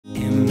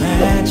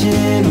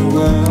Imagine a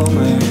world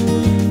where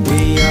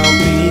we all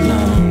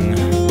belong,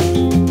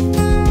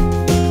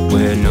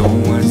 where no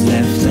one's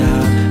left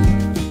out.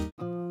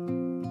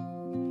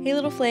 Hey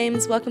Little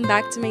Flames, welcome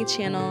back to my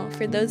channel.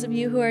 For those of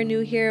you who are new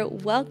here,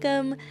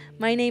 welcome.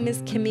 My name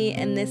is Kimmy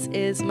and this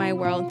is my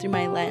world through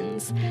my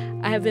lens.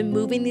 I have been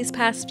moving these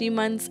past few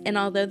months, and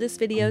although this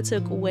video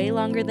took way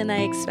longer than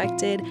I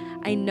expected,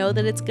 I know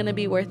that it's going to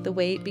be worth the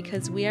wait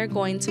because we are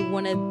going to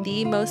one of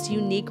the most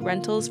unique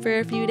rentals for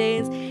a few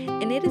days,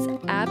 and it is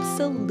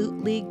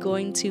absolutely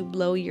going to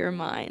blow your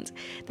mind.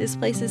 This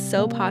place is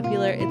so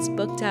popular, it's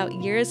booked out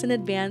years in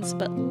advance,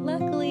 but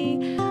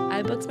luckily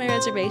I booked my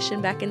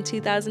reservation back in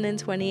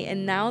 2020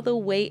 and now the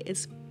wait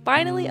is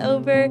finally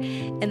over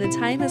and the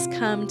time has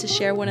come to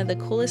share one of the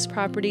coolest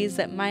properties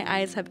that my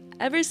eyes have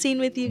ever seen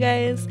with you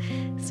guys.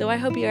 So I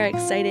hope you are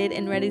excited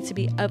and ready to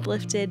be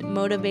uplifted,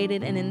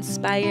 motivated, and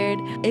inspired.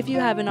 If you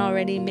haven't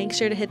already, make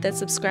sure to hit that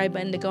subscribe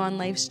button to go on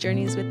life's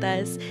journeys with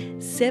us.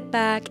 Sit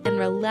back and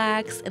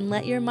relax and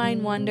let your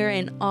mind wander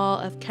in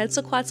awe of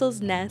Quetzalcoatl's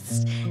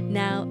nest.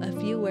 Now, a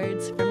few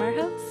words from our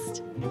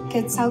host.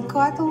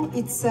 Quetzalcoatl,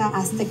 it's an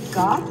Aztec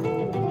god.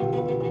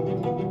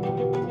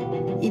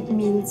 It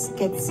means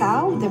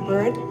Quetzal, the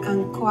bird,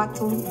 and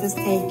Coatl, the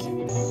snake.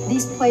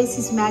 This place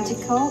is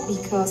magical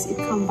because it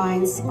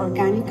combines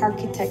organic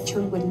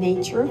architecture with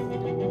nature.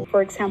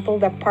 For example,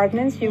 the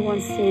apartments, you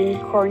won't see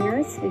any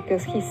corners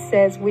because he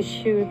says we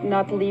should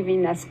not live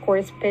in a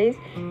square space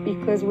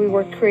because we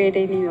were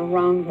created in a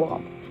round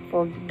wall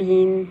for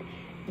being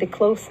the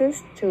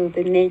closest to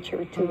the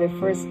nature, to the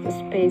first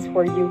space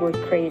where you were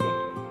created.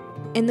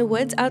 In the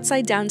woods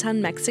outside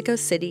downtown Mexico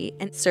City,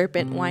 a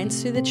serpent winds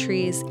through the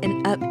trees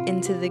and up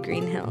into the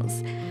green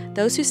hills.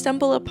 Those who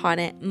stumble upon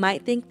it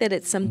might think that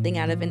it's something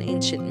out of an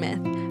ancient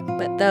myth,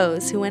 but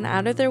those who went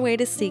out of their way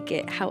to seek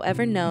it,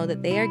 however, know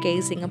that they are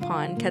gazing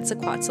upon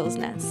Quetzalcoatl's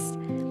nest.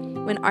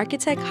 When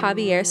architect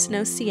Javier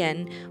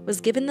Snocien was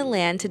given the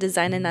land to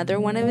design another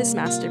one of his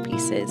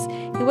masterpieces,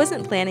 he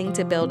wasn't planning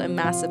to build a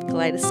massive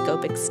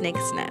kaleidoscopic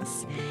snake's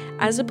nest.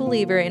 As a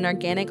believer in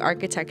organic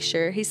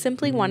architecture, he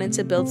simply wanted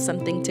to build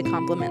something to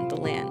complement the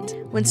land.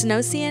 When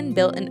Snocien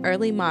built an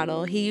early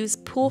model, he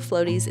used pool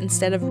floaties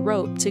instead of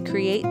rope to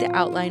create the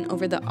outline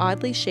over the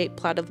oddly shaped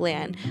plot of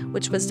land,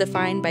 which was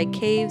defined by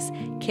caves,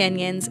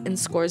 canyons, and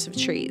scores of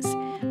trees.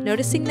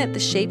 Noticing that the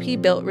shape he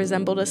built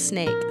resembled a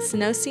snake,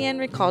 Snocien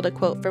recalled a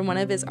quote from one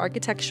of his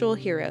architectural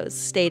heroes,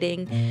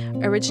 stating,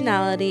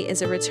 "Originality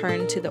is a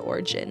return to the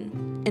origin."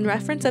 In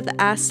reference of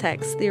the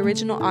Aztecs, the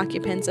original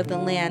occupants of the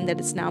land that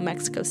is now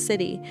Mexico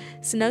City,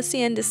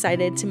 Snocien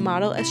decided to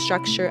model a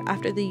structure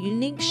after the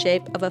unique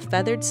shape of a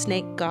feathered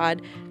snake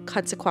god,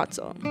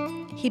 Quetzalcoatl.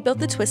 He built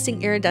the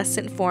twisting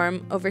iridescent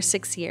form over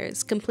 6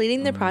 years,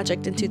 completing the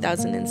project in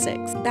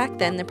 2006. Back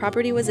then, the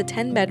property was a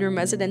 10-bedroom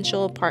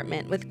residential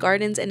apartment with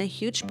gardens and a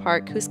huge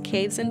park whose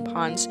caves and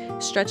ponds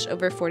stretched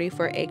over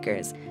 44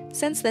 acres.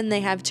 Since then,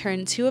 they have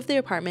turned 2 of the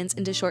apartments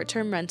into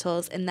short-term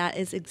rentals, and that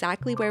is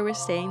exactly where we're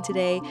staying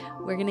today.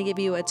 We're going to give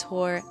you a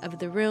tour of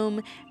the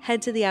room,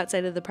 head to the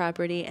outside of the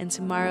property, and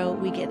tomorrow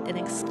we get an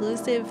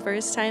exclusive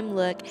first-time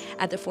look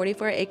at the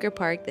 44-acre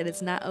park that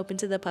is not open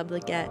to the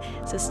public yet.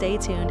 So stay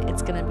tuned.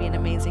 It's going to be an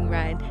amazing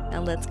ride.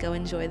 Now let's go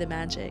enjoy the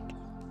magic.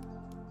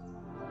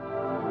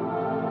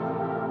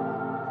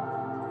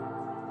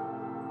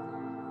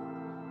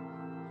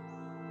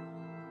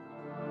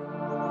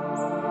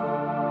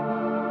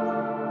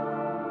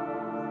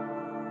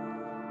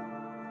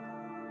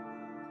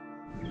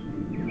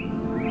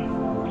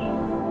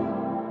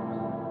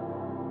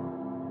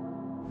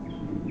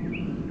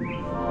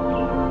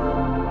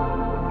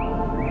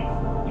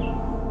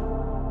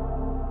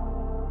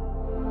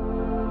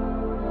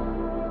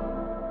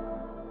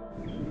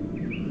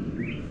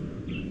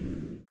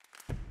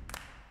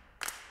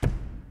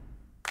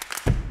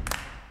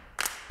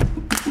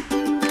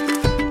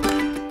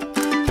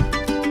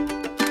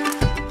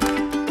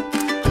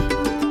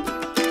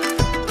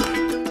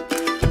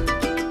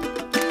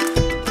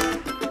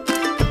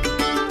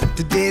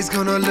 Today's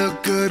gonna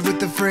look good with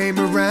the frame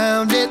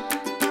around it.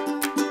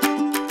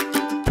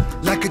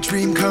 Like a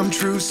dream come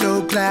true,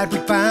 so glad we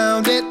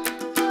found it.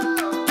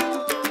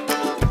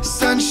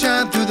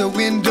 Sunshine through the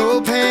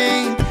window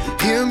pane.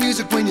 Hear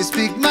music when you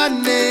speak my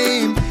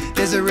name.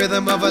 There's a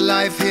rhythm of a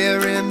life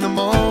here in the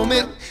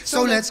moment,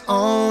 so let's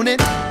own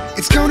it.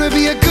 It's gonna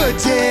be a good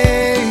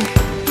day.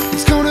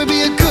 It's gonna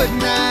be a good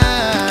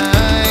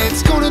night.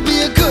 It's gonna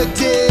be a good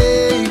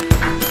day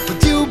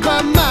with you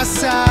by my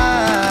side.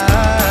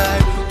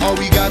 All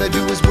we gotta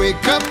do is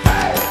wake up.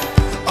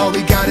 All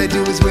we gotta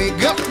do is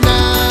wake up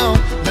now.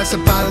 That's a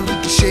bottle we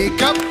can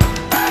shake up.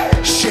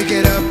 Shake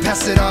it up,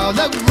 pass it all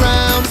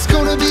around. It's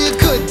gonna be a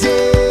good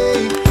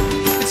day.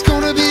 It's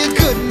gonna be a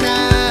good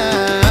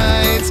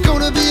night. It's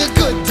gonna be a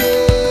good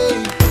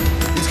day.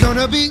 It's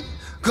gonna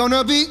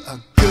be a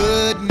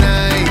good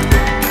night.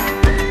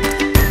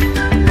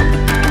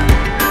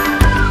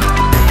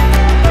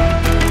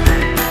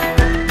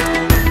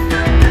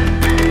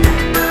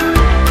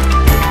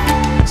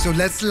 So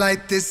let's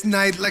light this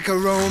night like a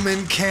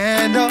Roman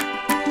candle.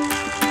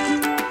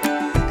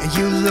 And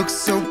You look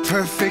so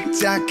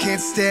perfect, I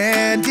can't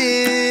stand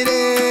it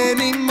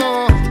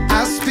anymore.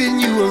 I'll spin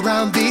you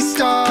around these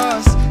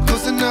stars,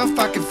 close enough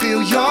I can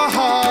feel your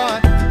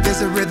heart.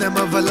 There's a rhythm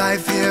of a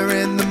life here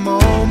in the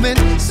moment,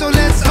 so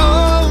let's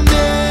own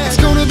it. It's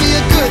gonna be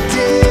a good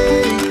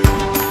day,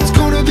 it's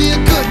gonna be a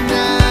good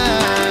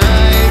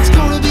night, it's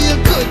gonna be a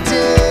good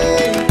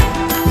day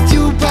with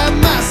you by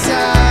my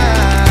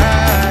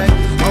side.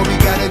 All we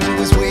gotta do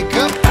is wake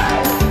up,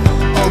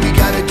 all we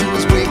gotta do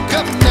is wake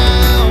up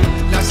now.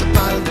 Now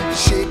somebody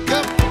shake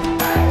up,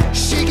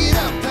 shake it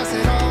up, pass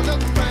it all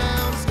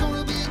around. It's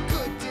gonna be a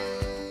good day.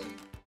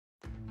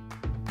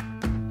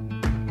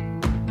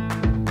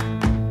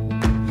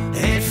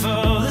 Head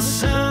for the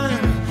sun,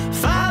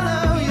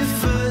 follow your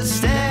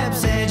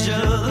footsteps, edge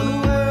of the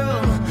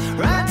world,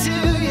 right to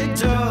your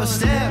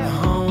doorstep,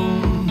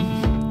 home.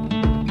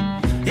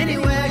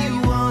 Anywhere you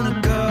wanna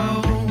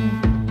go,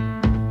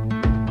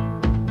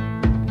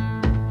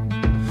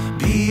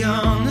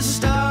 beyond the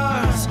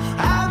stars,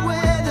 out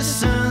where the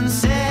sun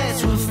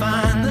sets, we'll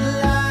find the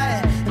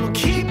light and we'll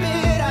keep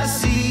it our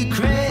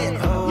secret.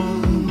 Oh,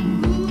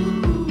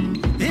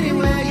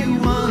 anywhere you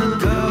wanna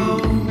go.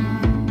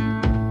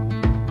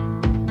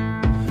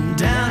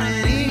 Down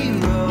any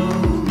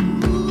road,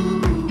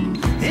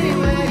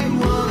 anywhere you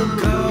wanna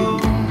go.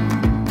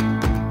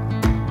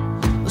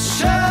 I'll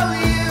show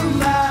you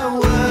my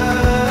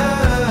world.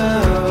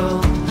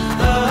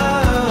 Oh,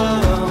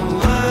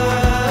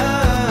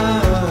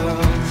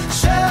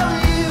 show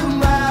you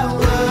my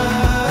world.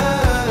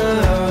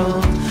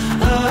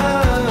 Oh,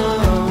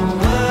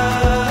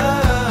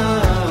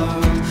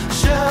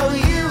 show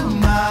you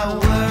my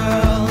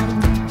world.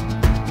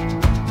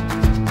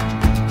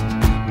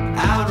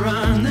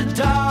 Outrun the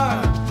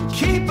dark,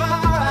 keep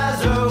our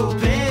eyes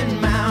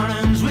open,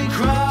 mountains we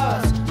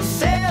cross,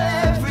 sail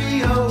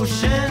every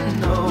ocean,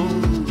 no.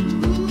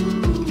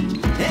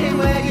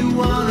 Anywhere you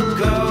wanna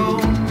go,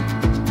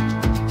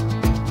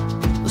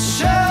 I'll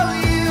show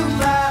you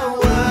my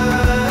world.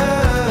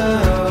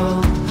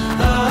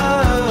 Oh,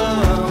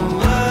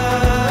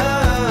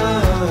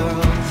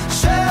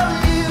 show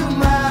you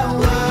my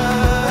world.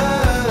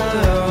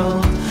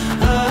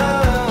 Oh,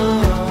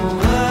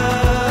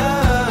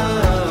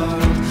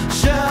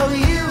 show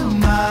you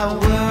my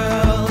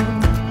world.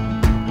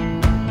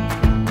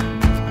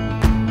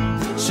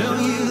 Show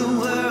you the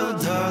world,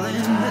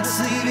 darling. Let's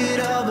leave it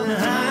all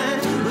behind.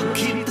 We'll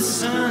keep the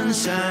sun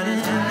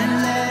shining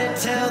and let it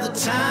tell the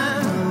time.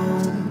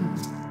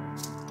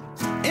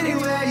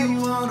 Anywhere you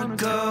wanna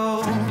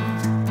go,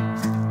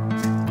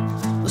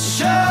 I'll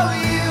show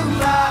you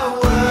my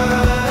world.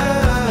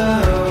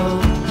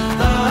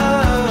 Oh,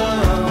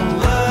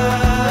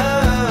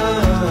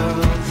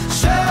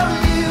 show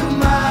you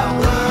my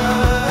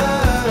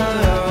world.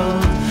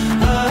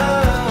 Oh,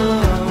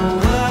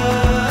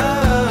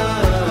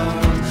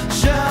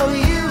 show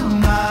you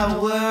my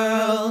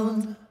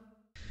world.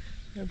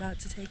 We're about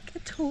to take a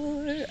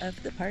tour of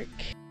the park.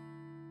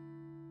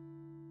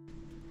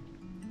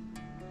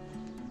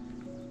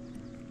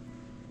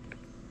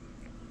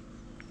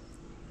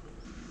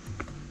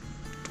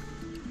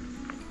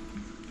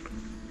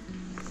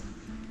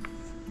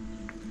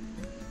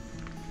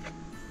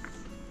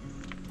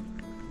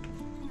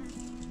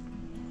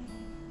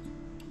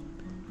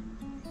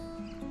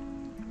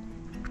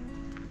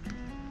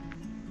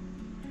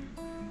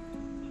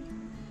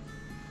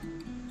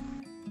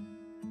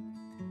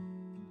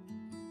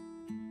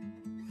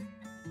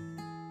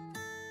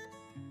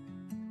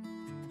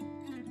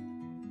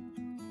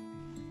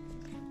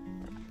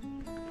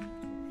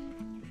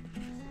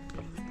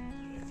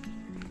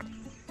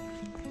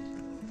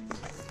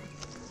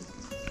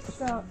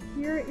 So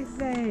here is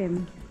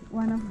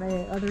one of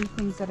the other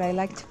things that I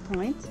like to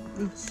point.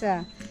 It's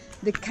the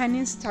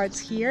canyon starts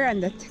here,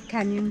 and the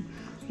canyon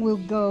will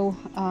go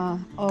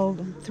all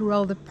through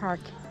all the park.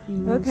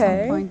 At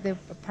some point, the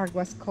park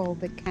was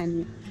called the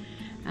canyon,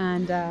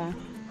 and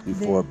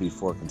before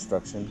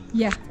construction.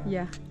 yeah.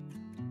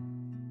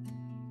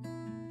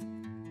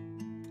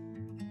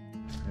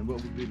 And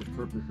what would be the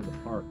purpose of the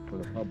park for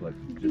the public?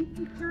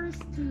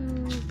 Tourists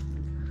to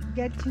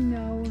get to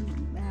know,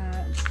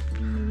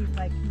 be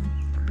like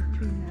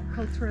between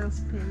cultural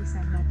space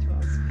and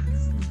natural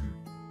space.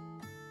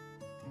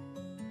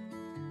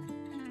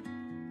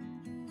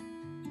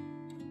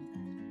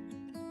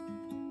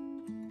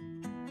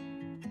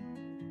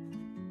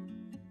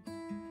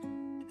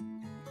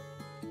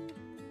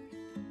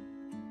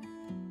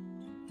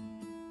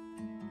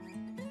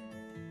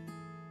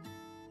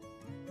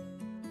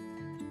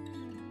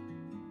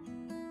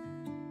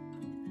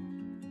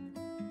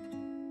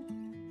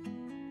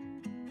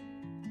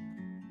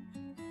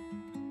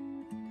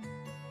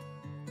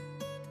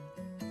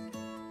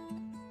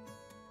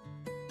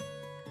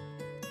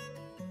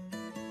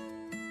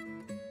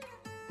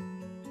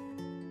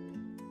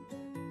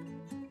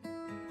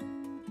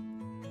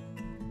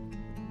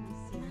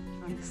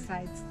 On the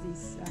sides,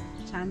 these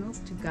channels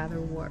to gather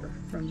water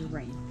from the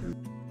rain.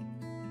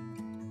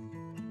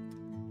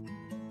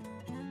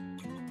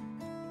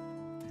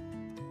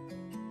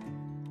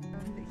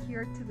 And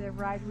here To the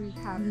right we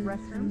have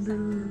restrooms,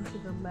 and to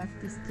the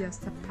left is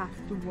just a path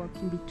to walk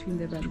in between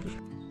the bamboo.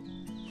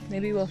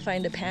 Maybe we'll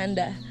find a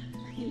panda.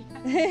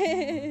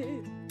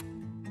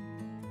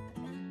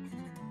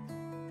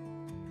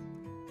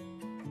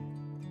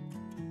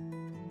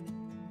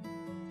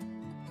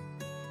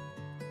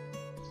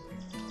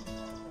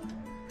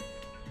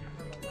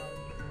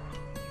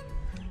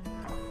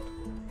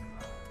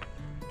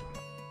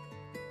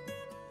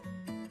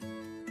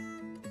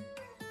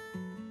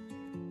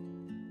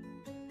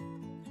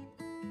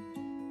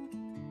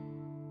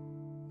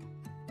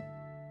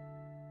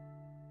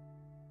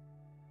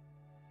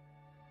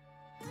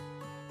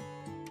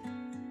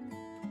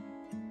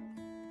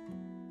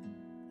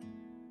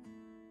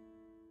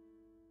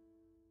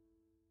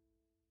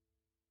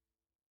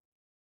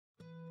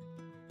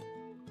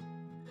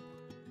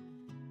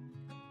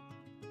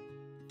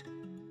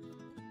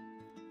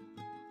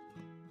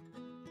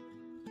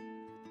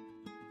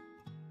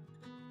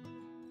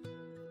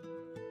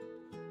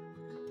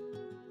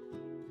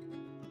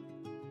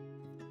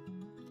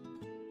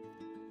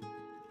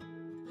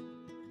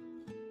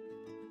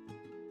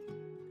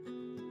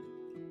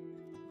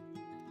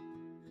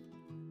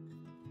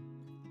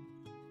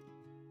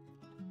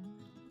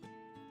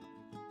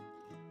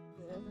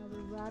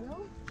 Another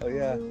rattle. Oh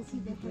yeah. You will see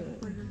that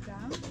further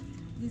down.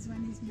 This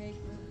one is made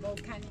with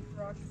volcanic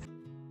rock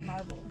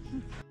marble.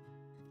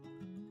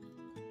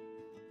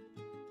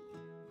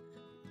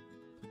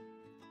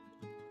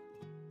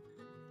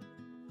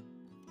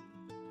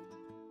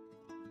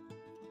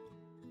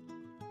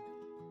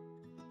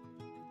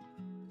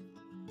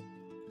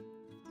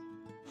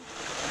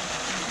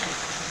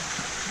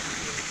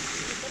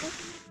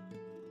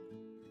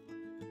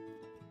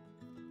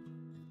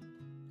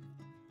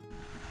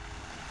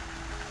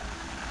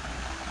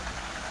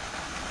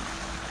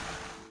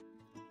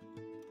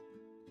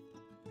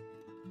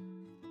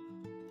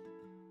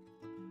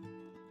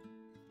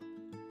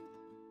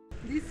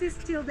 This is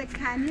still the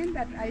canyon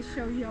that I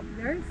show you up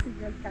there,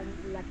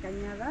 La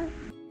Cañada.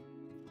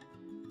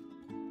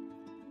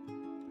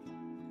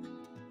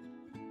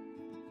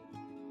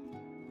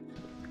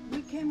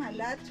 We came a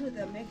lot to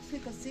the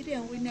Mexico City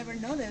and we never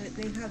know that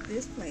they have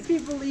this place.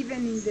 People even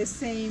in the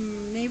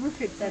same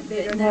neighborhood that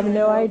they don't have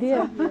no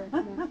idea.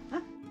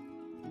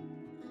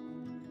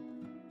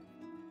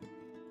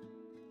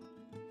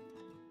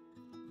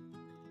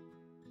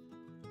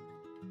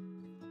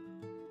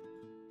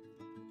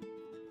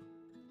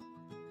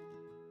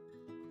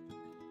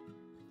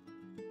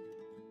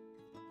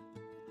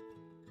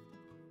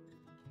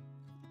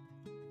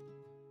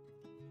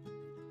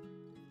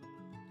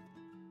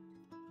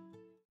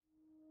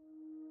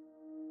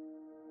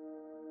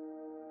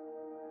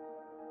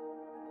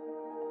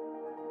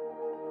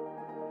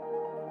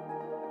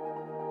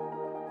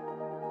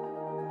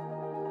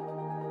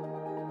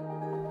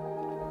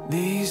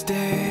 These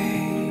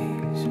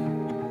days,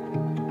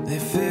 they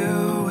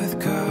fill with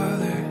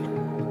color.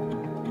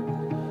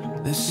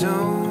 They're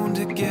sewn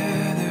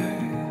together,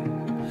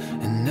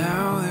 and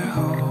now they're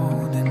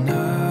holding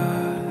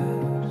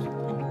us.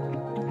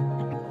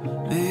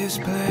 This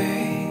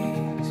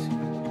place,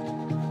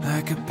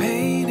 like a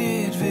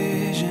painted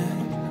vision,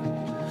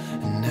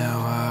 and now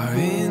our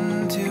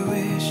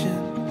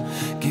intuition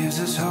gives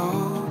us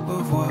hope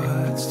of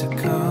what's to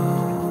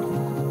come.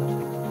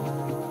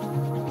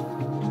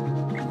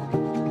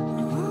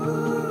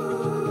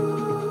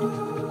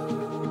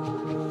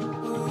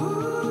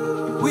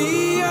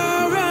 We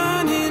are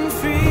running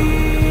free.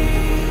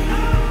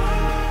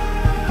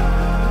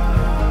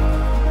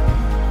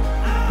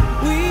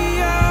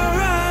 We are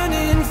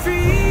running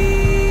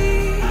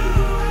free.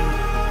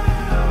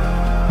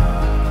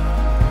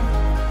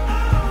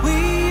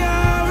 We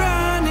are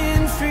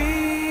running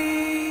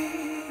free.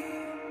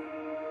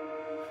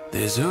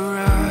 There's a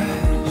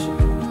rush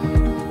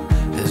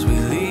as we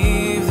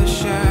leave the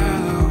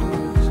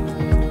shallows,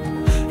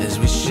 as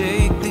we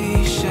shake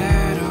these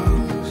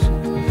shadows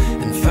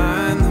and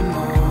find the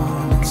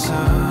morning sun.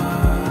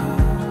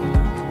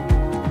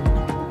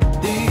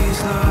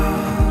 These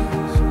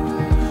lungs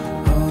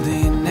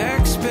holding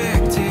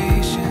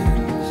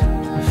expectations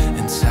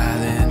and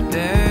silent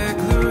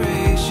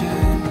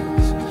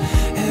declarations,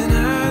 an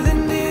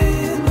island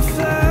in the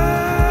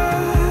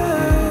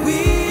flood.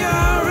 We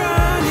are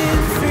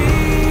running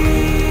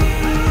free.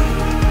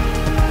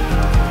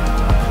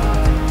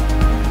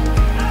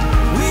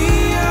 We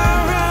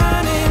are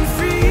running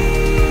free.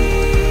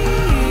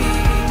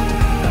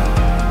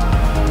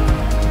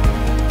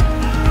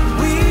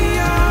 We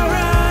are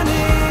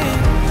running.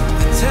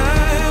 The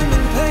time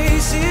and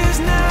place is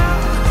now.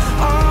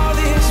 All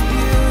this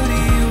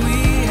beauty we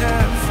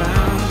have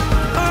found.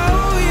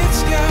 Oh,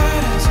 it's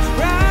got us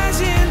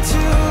rising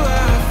to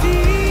our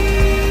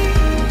feet.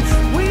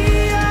 We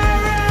are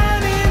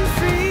running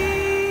free.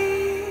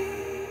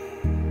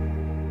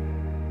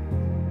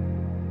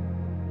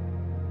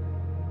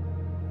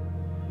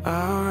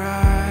 I'll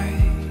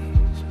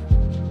rise,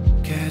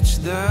 catch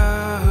the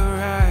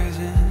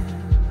horizon,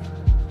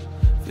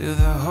 feel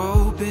the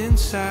hope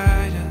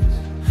inside us.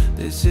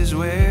 This is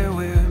where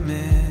we're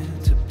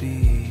meant to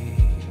be.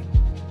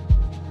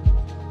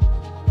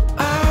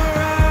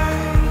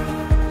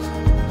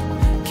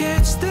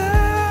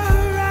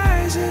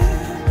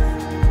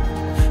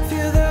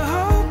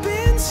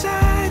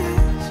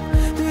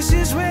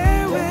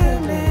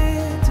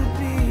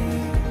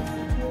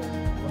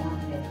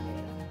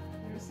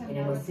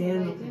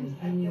 océano con el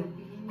genio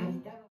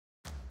habitaba.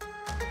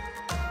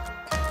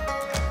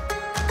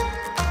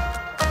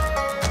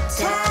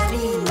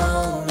 Tiny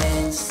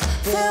moments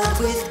filled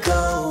with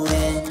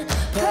golden,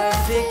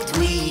 perfect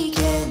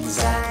weekends.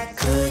 I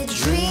could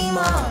dream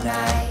all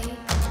night.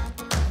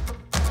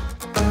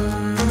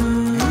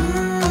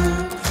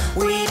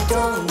 We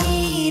don't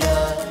need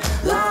a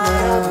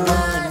lot of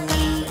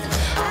money.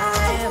 I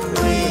am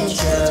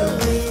richer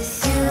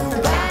with you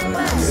by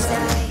my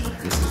side.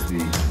 This is the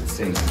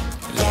sink.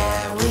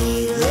 Yeah, we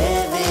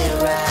live it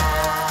right.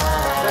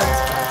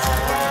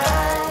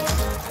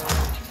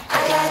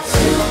 I got 2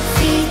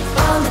 feet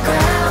on the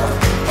ground,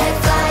 head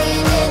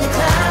flying in the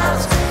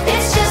clouds.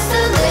 It's just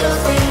the little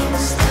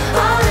things,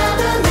 all of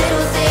the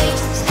little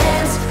things.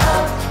 Hands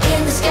up in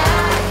the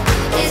sky,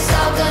 it's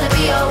all gonna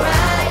be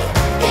alright.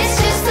 It's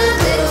just the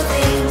little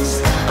things,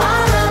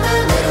 all of the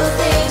little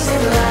things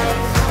in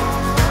life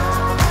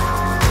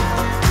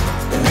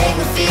that make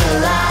me feel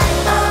alive.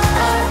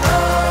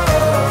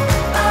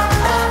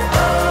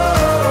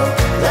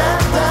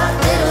 Love, love,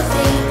 little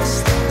things.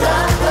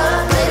 Love,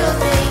 love, little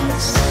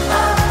things.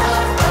 Love,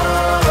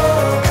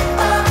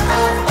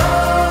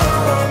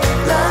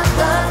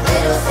 love,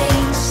 little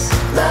things.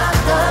 Love,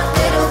 love,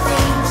 little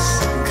things.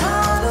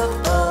 Call up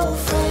old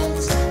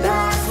friends,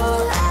 laugh for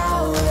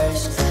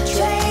hours,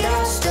 trade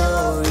our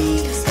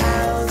stories,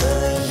 how the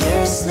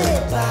years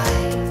slip by.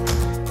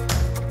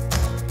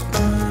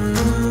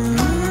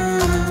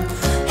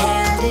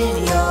 Hand in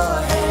your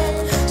hand,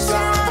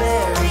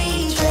 strawberry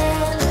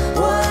jam.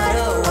 What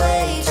a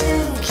way to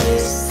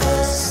kiss the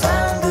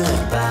sun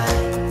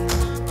goodbye.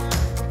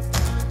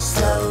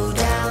 Slow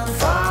down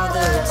for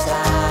the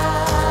tide.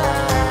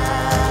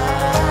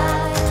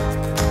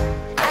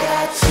 I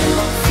got 2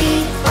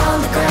 feet on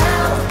the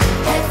ground,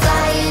 head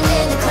flying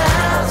in the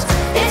clouds.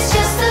 It's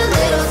just the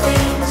little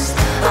things,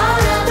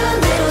 all of the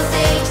little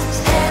things.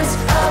 Hands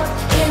up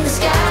in the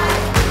sky,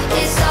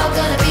 it's all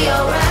gonna be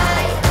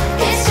alright.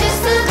 It's just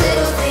the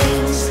little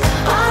things,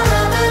 all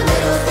of the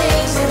little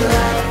things in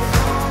life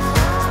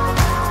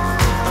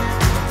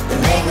that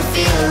make me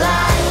feel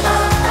alive.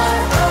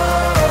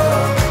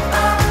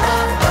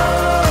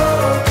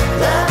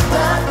 Love,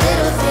 love,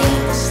 little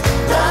things.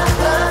 Love,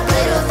 love,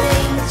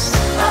 little things.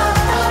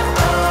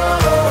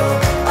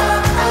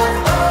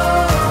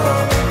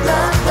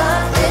 Love,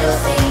 love, little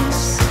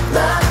things.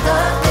 Love,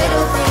 love,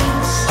 little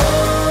things.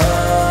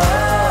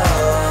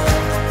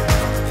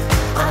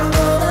 I'm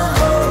gonna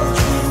hold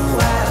you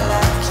while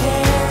I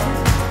can.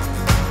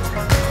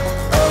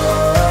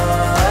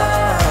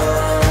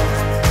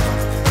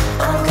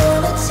 I'm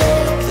gonna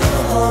take the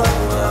whole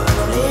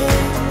world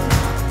in.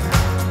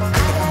 I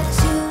got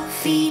 2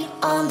 feet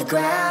on the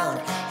ground,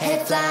 head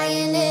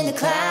flying in the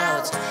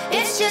clouds.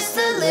 It's just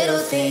the little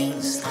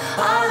things,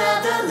 all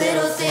of the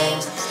little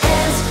things.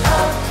 Hands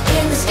up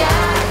in the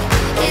sky,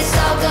 it's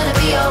all gonna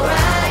be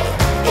alright.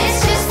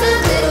 It's just the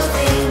little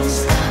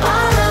things,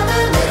 all of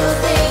the little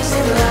things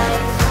in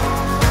life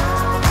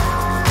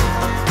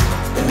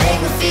that make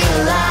me feel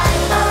alive.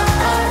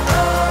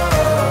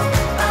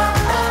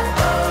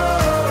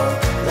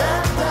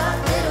 Love, love,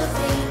 little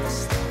things.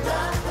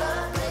 Love,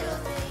 love, little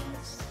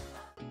things.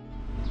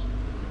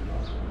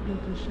 I'm going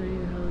to show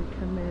you how we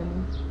come in.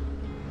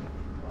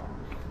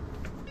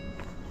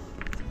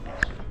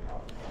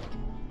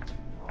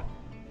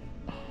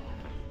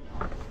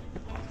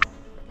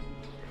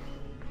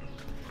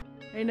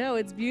 I know,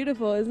 it's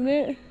beautiful, isn't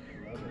it?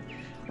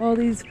 All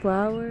these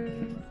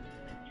flowers.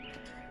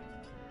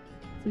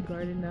 There's a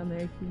garden down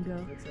there you can go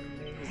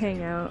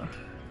hang out.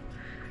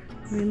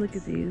 I mean, look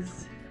at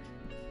these.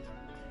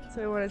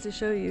 So I wanted to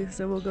show you,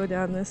 so we'll go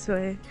down this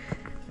way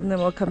and then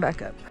we'll come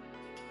back up.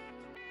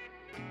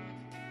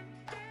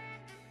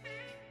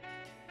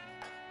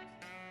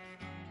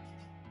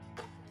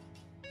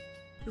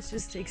 This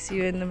just takes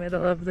you in the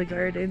middle of the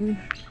garden.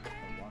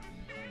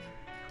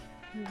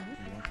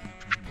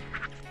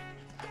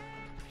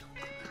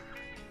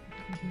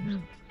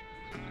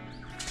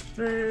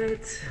 But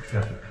It's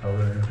got the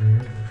color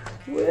everywhere.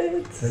 what?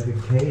 It's like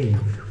a cave.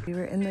 We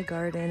were in the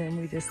garden and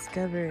we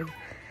discovered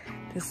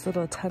this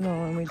little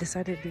tunnel and we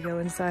decided to go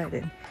inside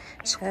and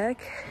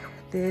check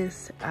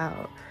this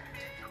out.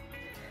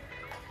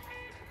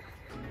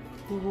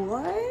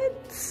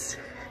 What?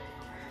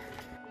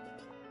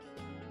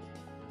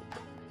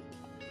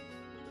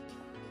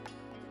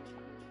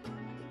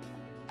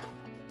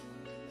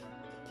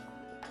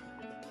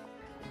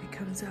 It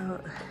comes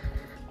out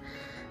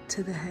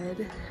to the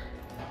head.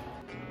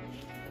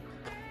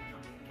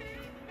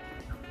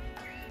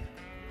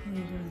 And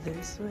you go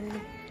this way, and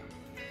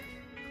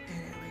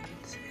it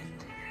leads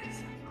into this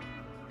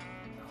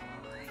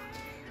hallway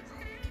cave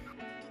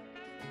thing.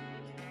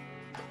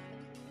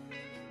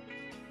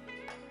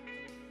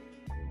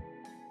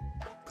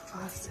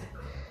 Closet.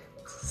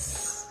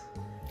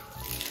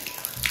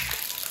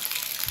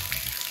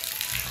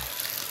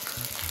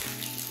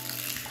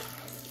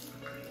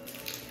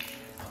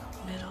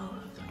 Middle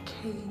of the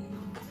cave.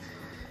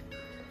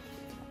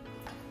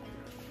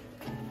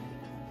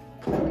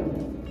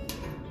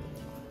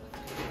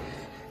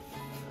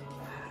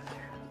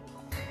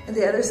 And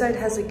the other side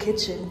has a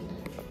kitchen.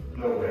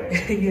 No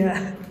way.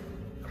 Yeah.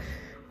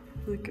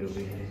 Look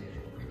over here.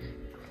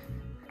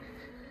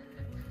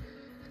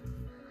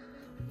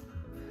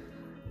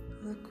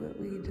 Look what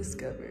we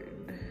discovered.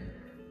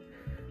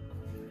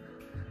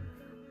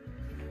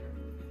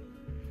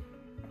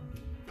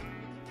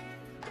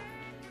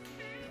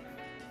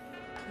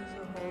 There's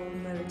a whole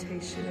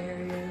meditation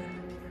area.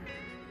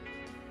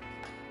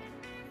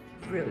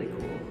 Really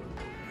cool.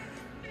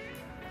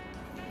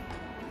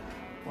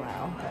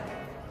 Wow.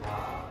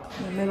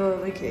 In the middle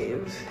of the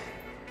cave.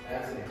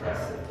 That's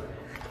impressive.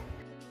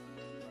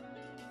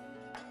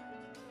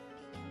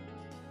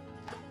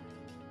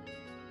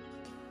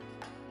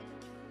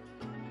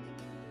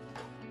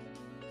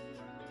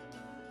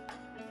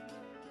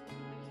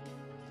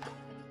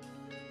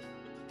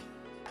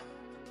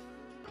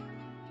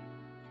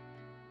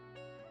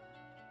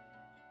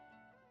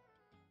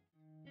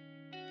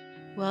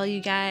 Well,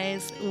 you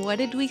guys, what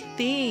did we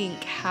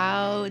think?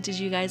 How did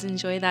you guys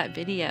enjoy that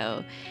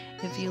video?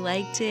 If you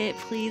liked it,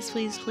 please,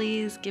 please,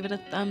 please give it a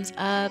thumbs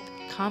up.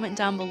 Comment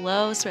down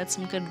below, spread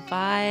some good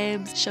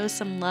vibes, show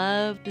some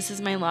love. This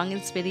is my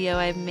longest video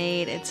I've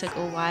made. It took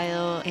a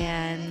while,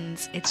 and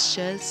it's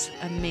just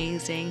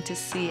amazing to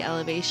see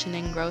elevation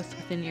and growth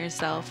within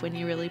yourself when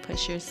you really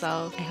push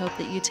yourself. I hope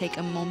that you take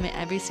a moment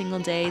every single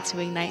day to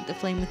ignite the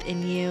flame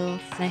within you,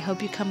 and I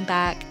hope you come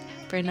back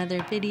for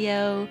another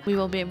video. We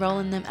will be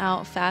rolling them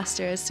out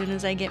faster as soon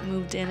as I get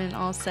moved in and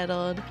all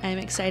settled. I'm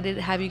excited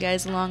to have you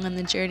guys along on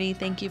the journey.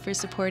 Thank you for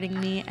supporting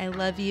me. I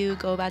love you.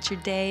 Go about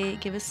your day,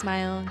 give a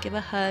smile, give a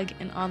hug,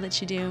 and all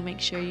that you do, make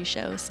sure you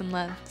show some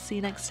love. See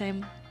you next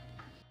time.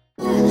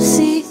 How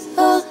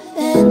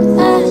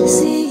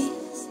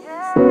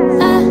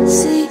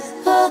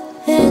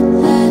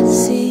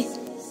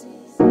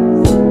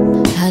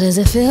does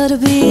it feel to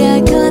be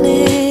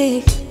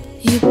iconic?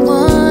 You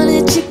want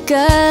it, you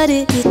got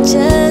it, you're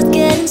just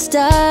getting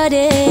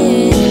started.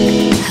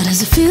 How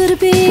does it feel to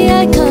be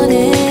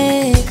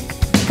iconic?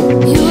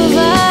 You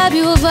arrive.